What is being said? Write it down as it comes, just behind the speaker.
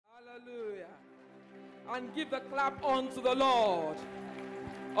and give the clap unto the Lord.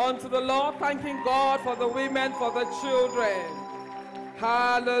 Unto the Lord, thanking God for the women, for the children.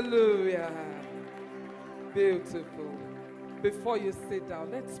 Hallelujah. Beautiful. Before you sit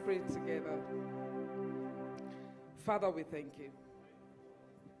down, let's pray together. Father, we thank you.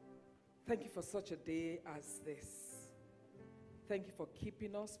 Thank you for such a day as this. Thank you for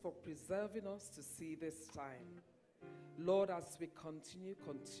keeping us, for preserving us to see this time. Lord, as we continue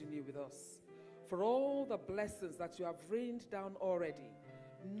with us. For all the blessings that you have rained down already,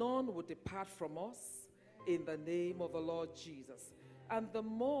 none will depart from us in the name of the Lord Jesus. And the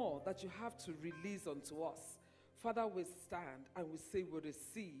more that you have to release unto us, Father, we stand and we say we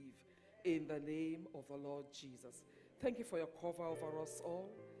receive in the name of the Lord Jesus. Thank you for your cover over us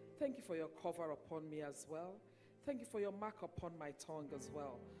all. Thank you for your cover upon me as well. Thank you for your mark upon my tongue as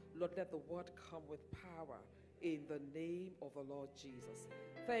well. Lord, let the word come with power in the name of the Lord Jesus.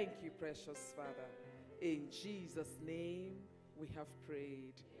 Thank you, precious Father. In Jesus' name we have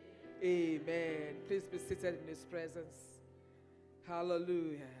prayed. Amen. Please be seated in his presence.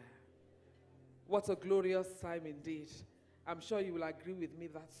 Hallelujah. What a glorious time indeed. I'm sure you will agree with me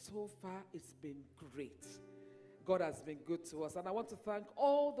that so far it's been great. God has been good to us. And I want to thank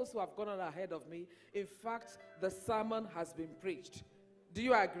all those who have gone on ahead of me. In fact, the sermon has been preached. Do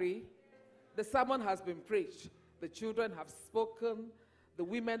you agree? The sermon has been preached. The children have spoken. The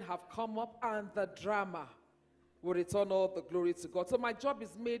women have come up. And the drama will return all the glory to God. So my job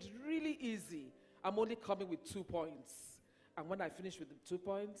is made really easy. I'm only coming with 2 points. And when I finish with the 2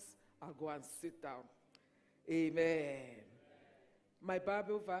 points, I'll go and sit down. Amen. My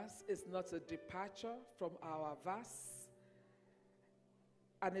Bible verse is not a departure from our verse.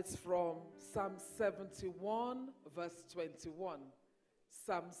 And it's from Psalm 71, verse 21.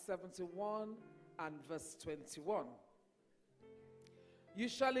 Psalm 71 and verse 21. You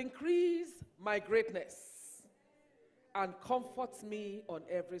shall increase my greatness and comfort me on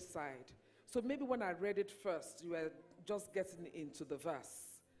every side. So maybe when I read it first, you were just getting into the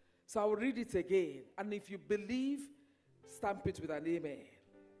verse. So I will read it again. And if you believe, stamp it with an amen.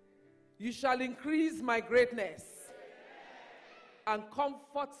 You shall increase my greatness and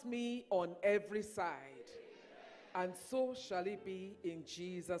comfort me on every side. And so shall it be in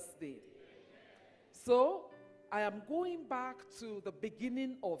Jesus' name. So I am going back to the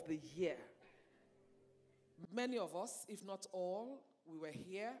beginning of the year. Many of us, if not all, we were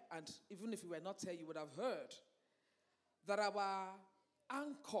here, and even if we were not here, you would have heard that our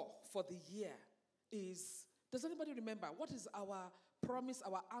anchor for the year is, does anybody remember? What is our promise,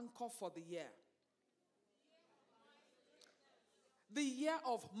 our anchor for the year? The year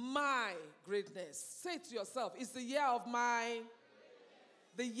of my greatness. Say it to yourself, it's the year of my,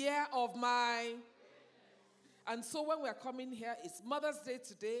 the year of my. And so when we are coming here, it's Mother's Day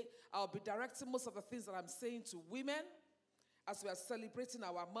today. I'll be directing most of the things that I'm saying to women as we are celebrating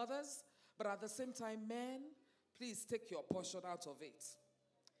our mothers. But at the same time, men, please take your portion out of it.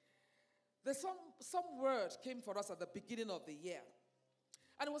 There's some word came for us at the beginning of the year.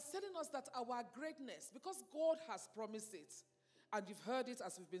 And it was telling us that our greatness, because God has promised it, and you've heard it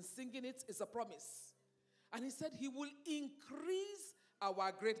as we've been singing it, is a promise. And he said he will increase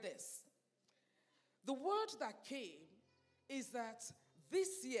our greatness. The word that came is that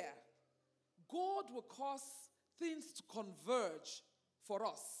this year, God will cause things to converge for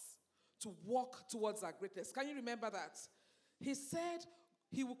us to walk towards our greatness. Can you remember that? He said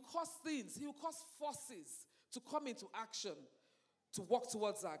he will cause things, he will cause forces to come into action to walk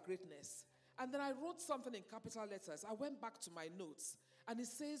towards our greatness. And then I wrote something in capital letters. I went back to my notes, and it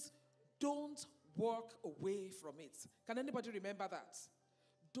says, don't walk away from it. Can anybody remember that?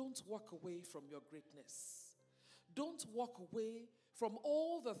 Don't walk away from your greatness. Don't walk away from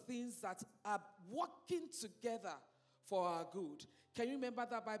all the things that are working together for our good. Can you remember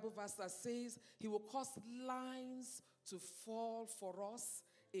that Bible verse that says he will cause lines to fall for us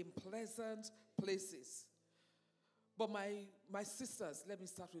in pleasant places? But my sisters, let me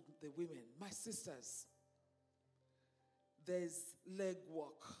start with the women. My sisters, there's leg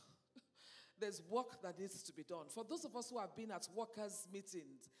work. There's work that needs to be done. For those of us who have been at workers'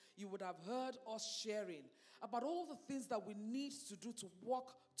 meetings, you would have heard us sharing about all the things that we need to do to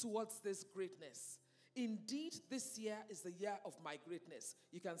walk towards this greatness. Indeed, this year is the year of my greatness.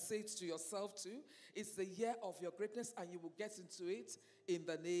 You can say it to yourself too. It's the year of your greatness, and you will get into it in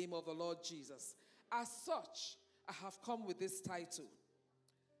the name of the Lord Jesus. As such, I have come with this title: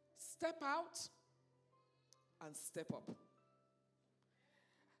 Step Out and Step Up.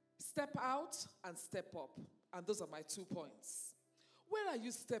 Step out and step up. And those are my 2 points. Where are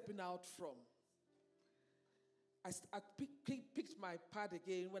you stepping out from? picked my pad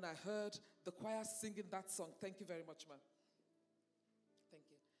again when I heard the choir singing that song. Thank you very much, ma'am. Thank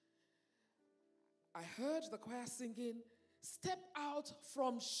you. I heard the choir singing, "Step out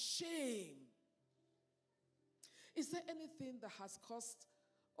from shame." Is there anything that has caused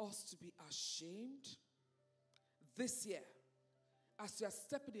us to be ashamed this year? As you are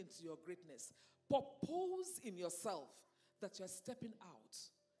stepping into your greatness, propose in yourself that you are stepping out.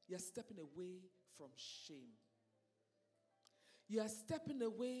 You are stepping away from shame. You are stepping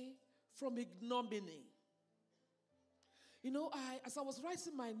away from ignominy. You know, as I was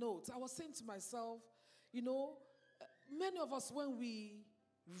writing my notes, I was saying to myself, you know, many of us, when we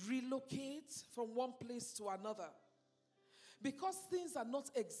relocate from one place to another, because things are not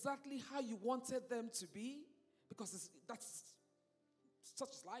exactly how you wanted them to be, because that's such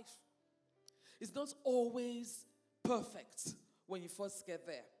is life. It's not always perfect when you first get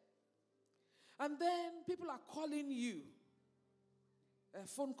there. And then people are calling you.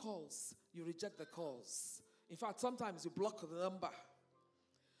 Phone calls, you reject the calls. In fact, sometimes you block the number.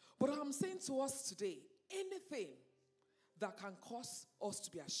 But I'm saying to us today, anything that can cause us to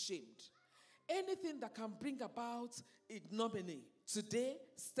be ashamed, anything that can bring about ignominy, today,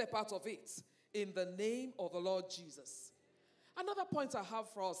 step out of it in the name of the Lord Jesus. Another point I have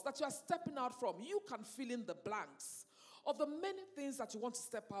for us, that you are stepping out from, you can fill in the blanks of the many things that you want to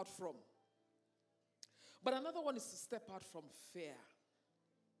step out from. But another one is to step out from fear.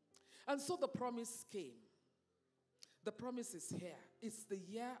 And so the promise came. The promise is here. It's the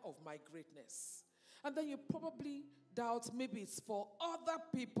year of my greatness. And then you probably doubt maybe it's for other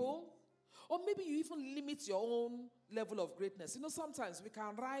people, or maybe you even limit your own level of greatness. You know, sometimes we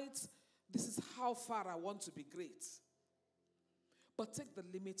can write, this is how far I want to be great. But take the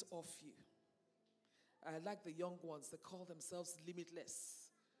limit off you. I like the young ones, they call themselves limitless.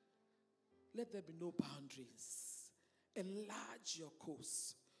 Let there be no boundaries. Enlarge your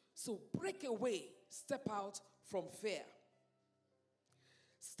course. So break away, step out from fear.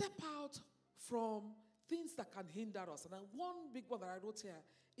 Step out from things that can hinder us. And then one big one that I wrote here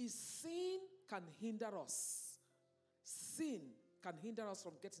is sin can hinder us. Sin can hinder us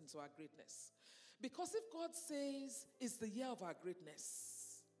from getting to our greatness. Because if God says it's the year of our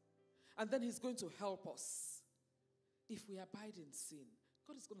greatness, and then he's going to help us, if we abide in sin,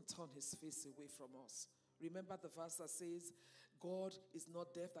 God is going to turn his face away from us. Remember the verse that says, God is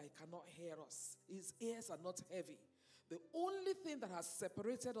not deaf that he cannot hear us. His ears are not heavy. The only thing that has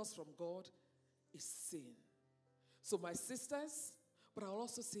separated us from God is sin. So my sisters, but I'll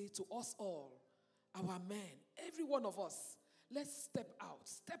also say to us all, our men, every one of us, let's step out,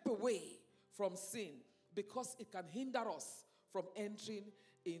 step away from sin, because it can hinder us from entering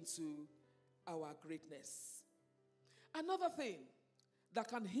into our greatness. Another thing that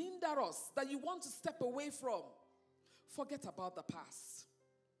can hinder us, that you want to step away from, forget about the past.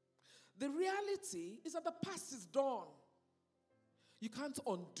 The reality is that the past is done. You can't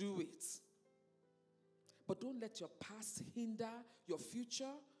undo it. But don't let your past hinder your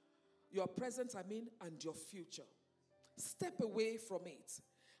future, your present, and your future. Step away from it.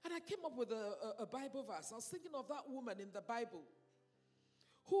 And I came up with a Bible verse. I was thinking of that woman in the Bible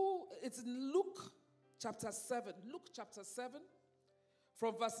who, it's in Luke chapter 7. Luke chapter 7,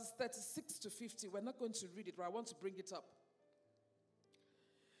 from verses 36 to 50. We're not going to read it, but I want to bring it up.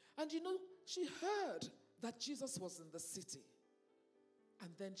 And you know, she heard that Jesus was in the city. And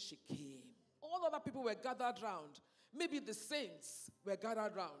then she came. All other people were gathered round. Maybe the saints were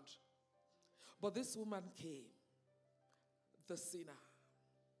gathered round. But this woman came, the sinner.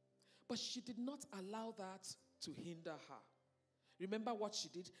 But she did not allow that to hinder her. Remember what she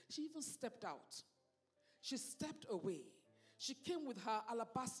did? She even stepped out. She stepped away. She came with her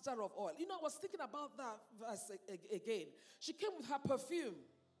alabaster of oil. You know, I was thinking about that verse again. She came with her perfume.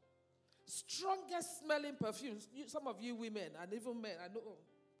 Strongest smelling perfume. Some of you women, and even men,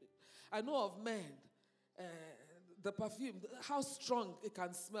 I know of men, the perfume, how strong it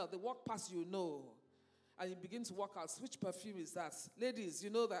can smell. They walk past, you know, and you begin to walk out. Which perfume is that? Ladies, you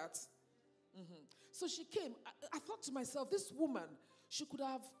know that. Mm-hmm. So she came. I thought to myself, this woman, she could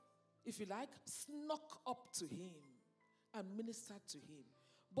have, if you like, snuck up to him and ministered to him.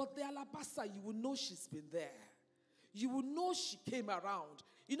 But the alabaster, you will know she's been there. You will know she came around.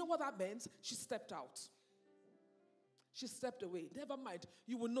 You know what that meant? She stepped out. She stepped away. Never mind,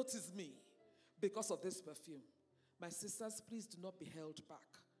 you will notice me because of this perfume. My sisters, please do not be held back.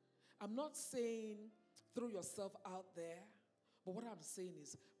 I'm not saying throw yourself out there, but what I'm saying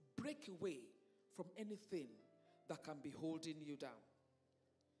is break away from anything that can be holding you down.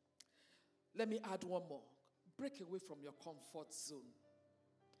 Let me add one more. Break away from your comfort zone.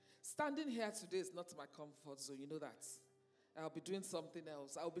 Standing here today is not my comfort zone, you know that. I'll be doing something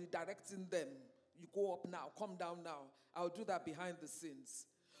else. I'll be directing them. You go up now, come down now. I'll do that behind the scenes.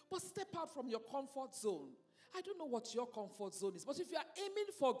 But step out from your comfort zone. I don't know what your comfort zone is, but if you are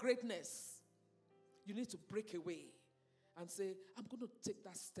aiming for greatness, you need to break away and say, I'm going to take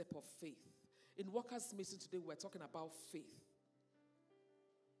that step of faith. In Workers' Meeting today, we're talking about faith.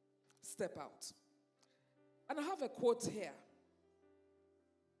 Step out. And I have a quote here.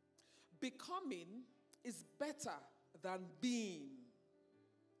 Becoming is better than being.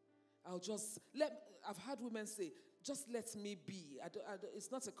 I've heard women say, just let me be.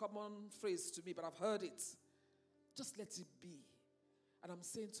 It's not a common phrase to me, but I've heard it. Just let it be. And I'm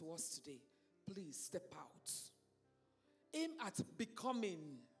saying to us today, please step out. Aim at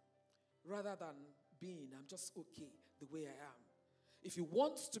becoming rather than being. I'm just okay the way I am. If you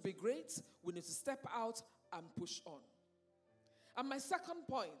want to be great, we need to step out and push on. And my second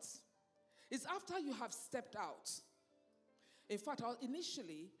point is after you have stepped out. In fact,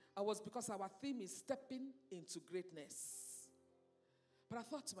 initially, because our theme is stepping into greatness. But I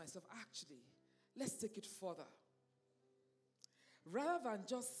thought to myself, actually, let's take it further. Rather than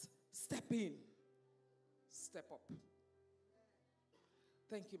just step in, step up.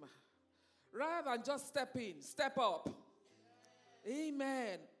 Thank you, ma. Rather than just step in, step up.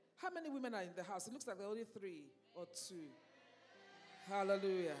 Amen. How many women are in the house? It looks like there are only 3 or 2.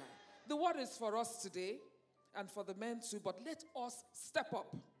 Hallelujah. The word is for us today and for the men too, but let us step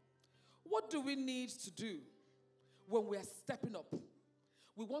up. What do we need to do when we are stepping up?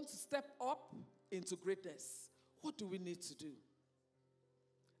 We want to step up into greatness. What do we need to do?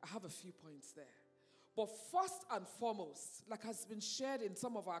 I have a few points there. But first and foremost, like has been shared in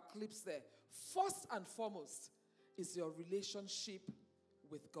some of our clips there, first and foremost is your relationship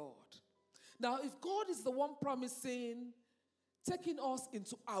with God. Now, if God is the one promising, taking us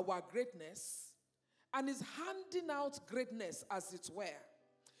into our greatness, and is handing out greatness as it were,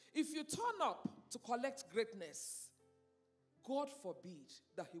 if you turn up to collect greatness, God forbid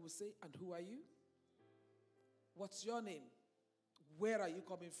that he will say, and who are you? What's your name? Where are you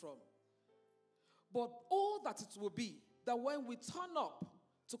coming from? But all that it will be, that when we turn up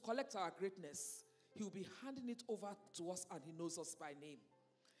to collect our greatness, he will be handing it over to us and he knows us by name.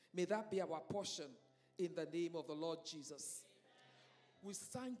 May that be our portion in the name of the Lord Jesus. We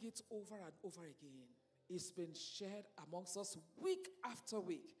sang it over and over again. It's been shared amongst us week after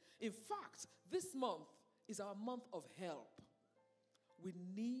week. In fact, this month is our month of help. We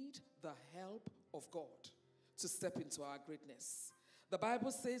need the help of God to step into our greatness. The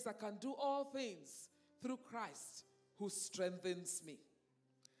Bible says, I can do all things through Christ who strengthens me.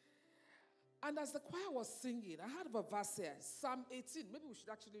 And as the choir was singing, I had a verse here, Psalm 18. Maybe we should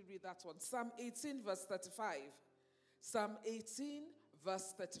actually read that one. Psalm 18, verse 35. Psalm 18,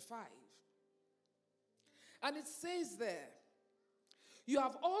 verse 35. And it says there, you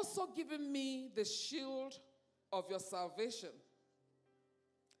have also given me the shield of your salvation.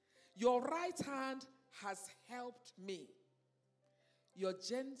 Your right hand has helped me. Your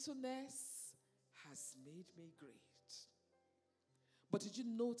gentleness has made me great. But did you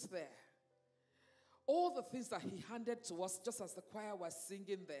note there, all the things that he handed to us, just as the choir was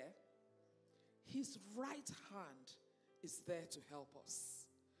singing there, his right hand is there to help us.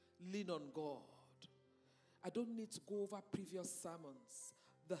 Lean on God. I don't need to go over previous sermons.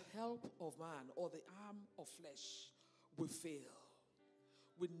 The help of man or the arm of flesh will fail.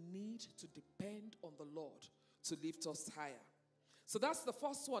 We need to depend on the Lord to lift us higher. So that's the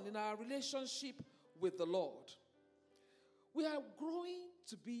first one in our relationship with the Lord. We are growing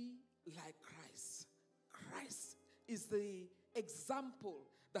to be like Christ. Christ is the example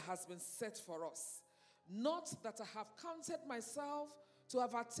that has been set for us. Not that I have counted myself to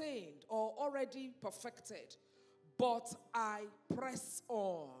have attained or already perfected, but I press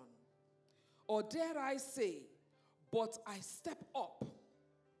on. Or dare I say, but I step up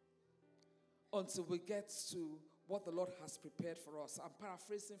until we get to what the Lord has prepared for us. I'm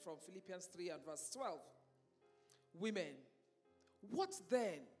paraphrasing from Philippians 3 and verse 12. Women, what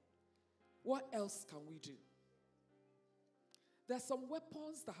then? What else can we do? There are some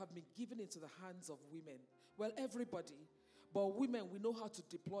weapons that have been given into the hands of women. Well, everybody, but women, we know how to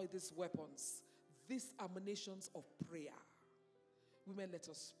deploy these weapons, these ammunitions of prayer. Women, let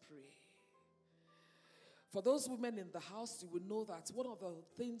us pray. For those women in the house, you will know that one of the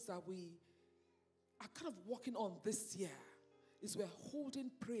things that we are kind of working on this year is we're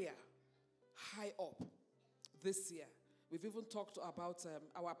holding prayer high up this year. We've even talked about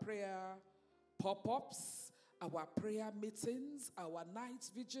our prayer pop-ups, our prayer meetings, our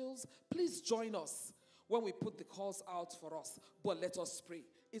night vigils. Please join us when we put the calls out for us. But let us pray.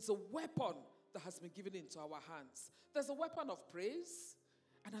 It's a weapon that has been given into our hands. There's a weapon of praise,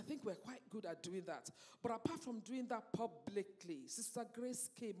 and I think we're quite good at doing that. But apart from doing that publicly, Sister Grace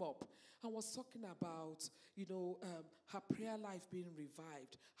came up and was talking about, her prayer life being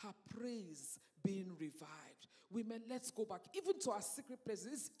revived, her praise being revived. Women, let's go back even to our secret places.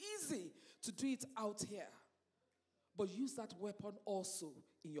 It's easy to do it out here, but use that weapon also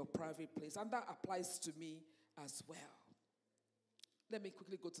in your private place. And that applies to me as well. Let me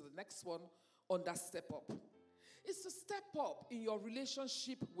quickly go to the next one on that step up. It's to step up in your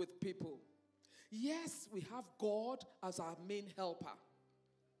relationship with people. Yes, we have God as our main helper,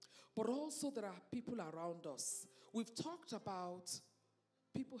 but also there are people around us. We've talked about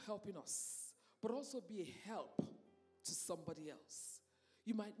people helping us, but also be a help to somebody else.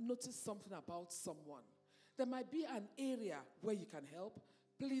 You might notice something about someone. There might be an area where you can help.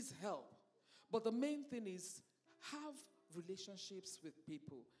 Please help. But the main thing is have relationships with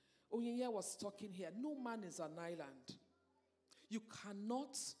people. Onyinye was talking here. No man is an island. You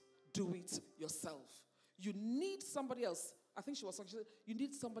cannot do it yourself. You need somebody else. I think she was talking, you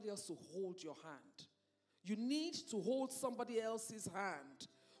need somebody else to hold your hand. You need to hold somebody else's hand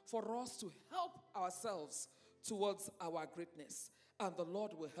for us to help ourselves towards our greatness. And the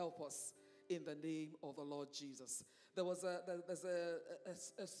Lord will help us in the name of the Lord Jesus. There's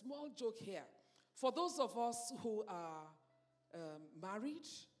a small joke here. For those of us who are married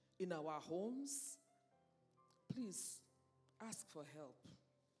in our homes, please ask for help.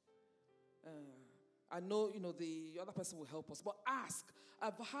 I know, the other person will help us, but ask.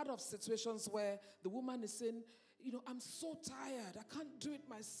 I've heard of situations where the woman is saying, I'm so tired. I can't do it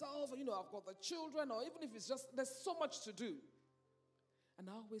myself. I've got the children, or even if it's just, there's so much to do. And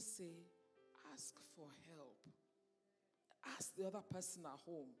I always say, ask for help. Ask the other person at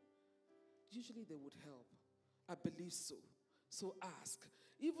home. Usually they would help. I believe so. So ask.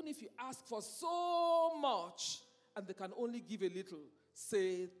 Even if you ask for so much and they can only give a little,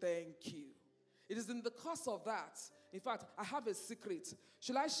 say thank you. It is in the course of that. In fact, I have a secret.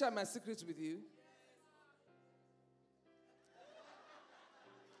 Shall I share my secret with you?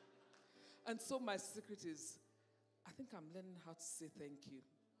 And so my secret is, I think I'm learning how to say thank you.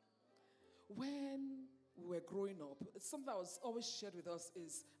 When we were growing up, it's something that was always shared with us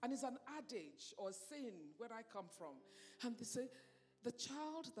is, and it's an adage or a saying where I come from. And they say, the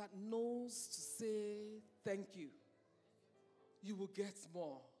child that knows to say thank you, you will get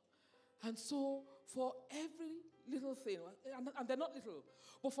more. And so for every little thing, and they're not little,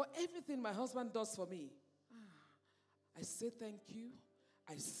 but for everything my husband does for me, I say thank you,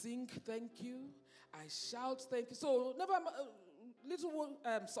 I sing thank you, I shout thank you. So never little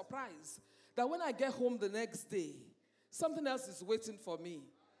surprise that when I get home the next day, something else is waiting for me.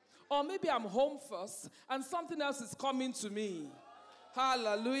 Or maybe I'm home first and something else is coming to me.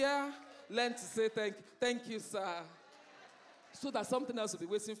 Hallelujah. Learn to say thank you. Thank you, sir. So that something else will be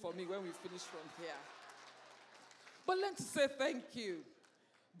waiting for me when we finish from here. But learn to say thank you.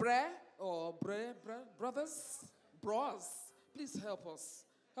 Brothers, bros, please help us.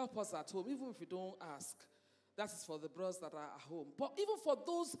 Help us at home, even if you don't ask. That is for the bros that are at home. But even for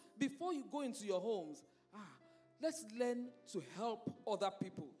those, before you go into your homes, let's learn to help other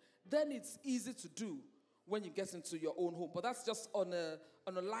people. Then it's easy to do when you get into your own home. But that's just on a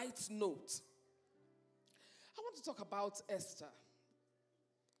light note. I want to talk about Esther.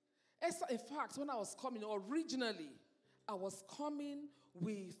 Esther, in fact, when I was coming, originally, I was coming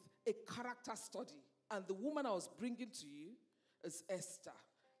with a character study. And the woman I was bringing to you is Esther.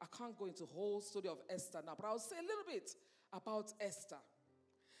 I can't go into the whole story of Esther now, but I'll say a little bit about Esther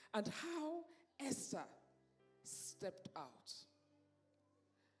and how Esther stepped out.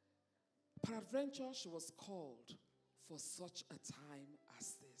 Peradventure, she was called for such a time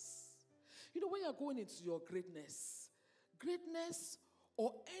as this. When you're going into your greatness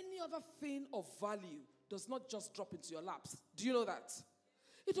or any other thing of value does not just drop into your laps. Do you know that?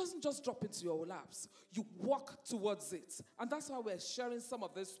 It doesn't just drop into your laps. You walk towards it. And that's why we're sharing some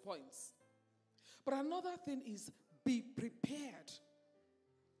of these points. But another thing is be prepared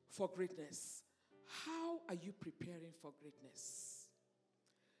for greatness. How are you preparing for greatness?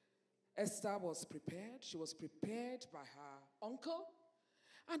 Esther was prepared. She was prepared by her uncle.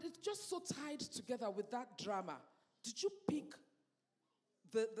 And it just so tied together with that drama. Did you pick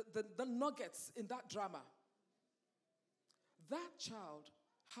the nuggets in that drama? That child,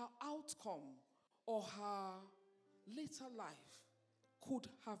 her outcome or her later life could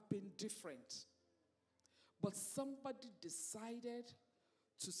have been different. But somebody decided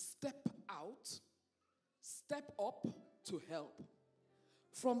to step out, step up to help.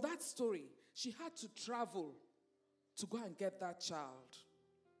 From that story, she had to travel to go and get that child.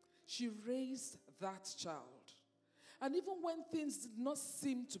 She raised that child. And even when things did not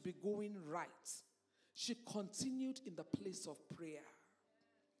seem to be going right, she continued in the place of prayer.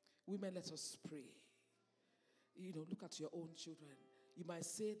 Women, let us pray. Look at your own children. You might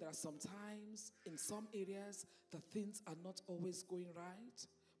say there are some times in some areas that things are not always going right,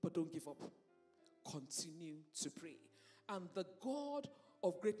 but don't give up. Continue to pray. And the God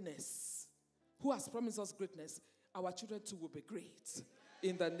of greatness, who has promised us greatness, our children too will be great.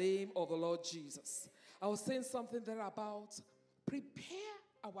 In the name of the Lord Jesus. I was saying something there about prepare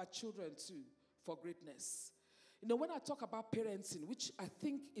our children too for greatness. When I talk about parenting, which I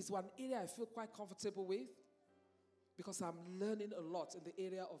think is one area I feel quite comfortable with, because I'm learning a lot in the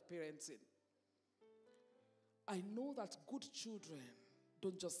area of parenting. I know that good children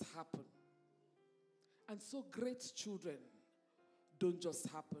don't just happen. And so great children don't just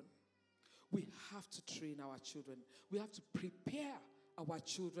happen. We have to train our children. We have to prepare our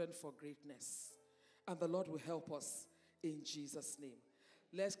children for greatness. And the Lord will help us in Jesus' name.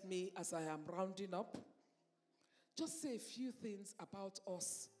 Let me, as I am rounding up, just say a few things about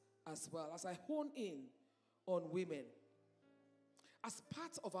us as well, as I hone in on women. As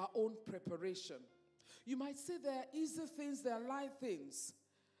part of our own preparation, you might say there are easy things, there are light things.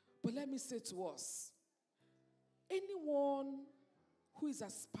 But let me say to us, anyone who is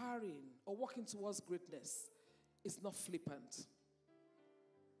aspiring or working towards greatness is not flippant.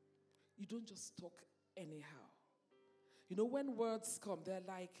 You don't just talk anyhow. When words come, they're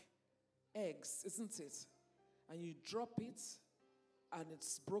like eggs, isn't it? And you drop it, and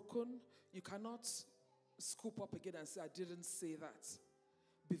it's broken. You cannot scoop up again and say, I didn't say that.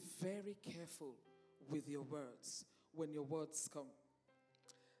 Be very careful with your words when your words come.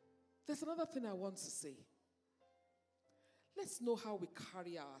 There's another thing I want to say. Let's know how we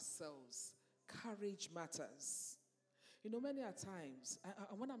carry ourselves. Courage matters. Many a times,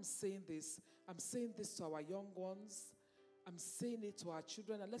 and when I'm saying this to our young ones, I'm saying it to our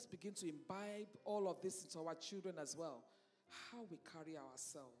children, and let's begin to imbibe all of this into our children as well. How we carry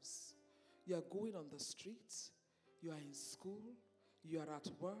ourselves. You are going on the street, you are in school, you are at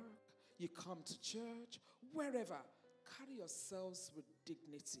work, you come to church, wherever. Carry yourselves with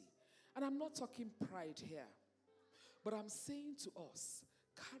dignity. And I'm not talking pride here, but I'm saying to us,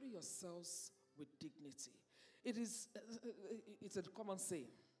 carry yourselves with dignity. It's a common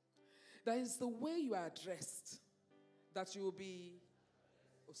saying. That is the way you are dressed that you will be,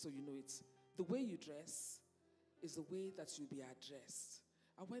 so you know it. The way you dress is the way that you'll be addressed.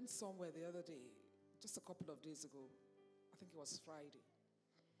 I went somewhere the other day, just a couple of days ago. I think it was Friday.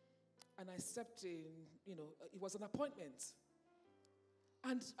 And I stepped in, it was an appointment.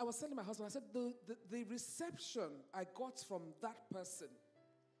 And I was telling my husband, I said, the reception I got from that person,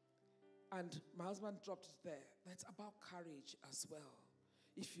 and my husband dropped it there, that's about courage as well.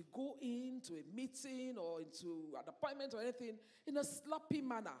 If you go into a meeting or into an appointment or anything in a sloppy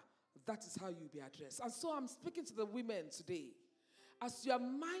manner, that is how you'll be addressed. And so I'm speaking to the women today. As you are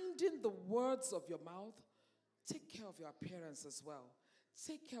minding the words of your mouth, take care of your appearance as well.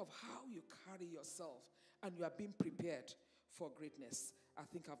 Take care of how you carry yourself, and you are being prepared for greatness. I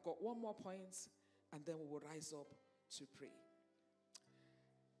think I've got one more point, and then we will rise up to pray.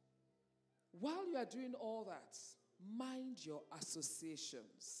 While you are doing all that, mind your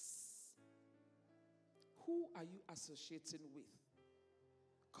associations. Who are you associating with?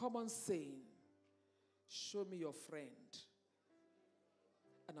 Common saying, show me your friend,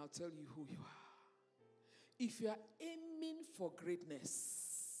 and I'll tell you who you are. If you are aiming for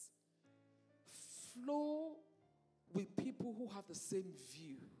greatness, flow with people who have the same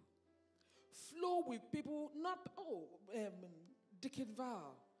view. Flow with people, Deacon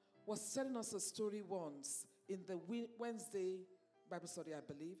Val was telling us a story once in the Wednesday Bible study, I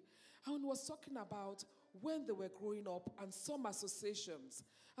believe, and he was talking about when they were growing up and some associations.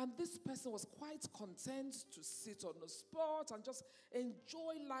 And this person was quite content to sit on the spot and just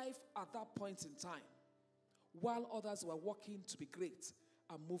enjoy life at that point in time, while others were working to be great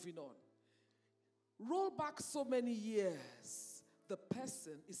and moving on. Roll back so many years, the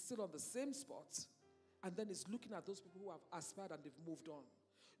person is still on the same spot and then is looking at those people who have aspired and they've moved on.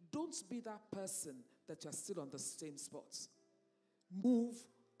 Don't be that person that you're still on the same spot. Move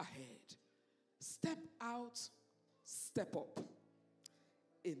ahead. Step out, step up.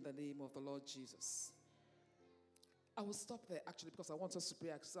 In the name of the Lord Jesus. I will stop there actually because I want us to pray.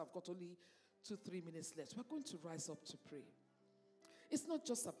 Actually, I've got only 2-3 minutes left. We're going to rise up to pray. It's not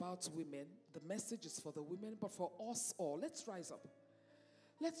just about women. The message is for the women, but for us all. Let's rise up.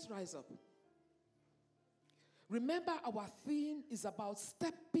 Let's rise up. Remember, our theme is about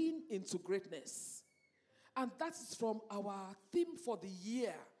stepping into greatness. And that is from our theme for the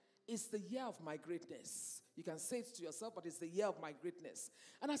year it's the year of my greatness. You can say it to yourself, but it's the year of my greatness.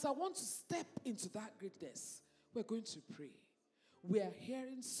 And as I want to step into that greatness, we're going to pray. We are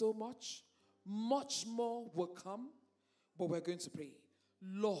hearing so much. Much more will come, but we're going to pray.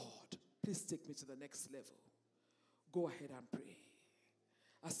 Lord, please take me to the next level. Go ahead and pray.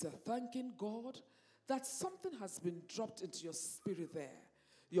 As you're thanking God that something has been dropped into your spirit there,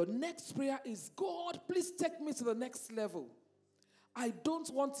 your next prayer is, God, please take me to the next level. I don't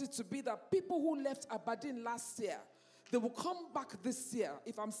want it to be that people who left Aberdeen last year, they will come back this year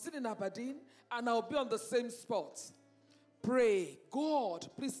if I'm still in Aberdeen and I'll be on the same spot. Pray, God,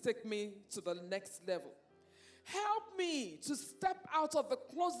 please take me to the next level. Help me to step out of the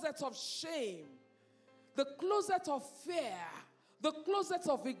closet of shame, the closet of fear, the closet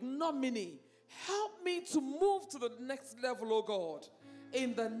of ignominy. Help me to move to the next level, oh God,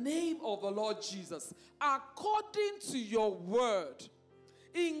 in the name of the Lord Jesus. According to your word,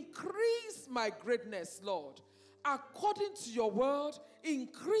 increase my greatness, Lord. According to your word,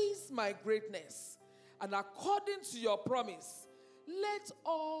 increase my greatness. And according to your promise, let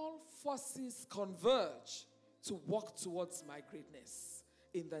all forces converge to walk towards my greatness.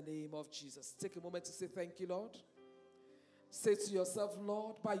 In the name of Jesus. Take a moment to say thank you, Lord. Say to yourself,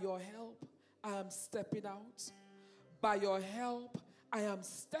 Lord, by your help, I am stepping out. By your help, I am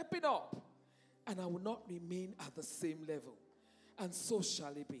stepping up. And I will not remain at the same level. And so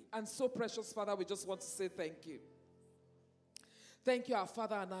shall it be. And so, precious Father, we just want to say thank you. Thank you, our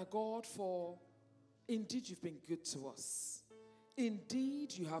Father and our God, for indeed you've been good to us.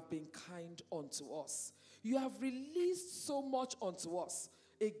 Indeed, you have been kind unto us. You have released so much unto us.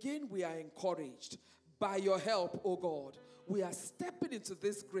 Again, we are encouraged. By your help, O God, we are stepping into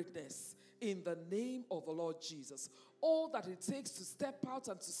this greatness in the name of the Lord Jesus. All that it takes to step out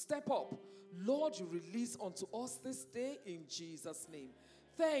and to step up, Lord, you release unto us this day in Jesus' name.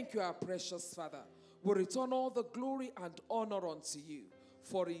 Thank you, our precious Father. We return all the glory and honor unto you.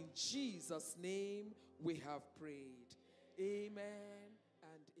 For in Jesus' name we have prayed. Amen.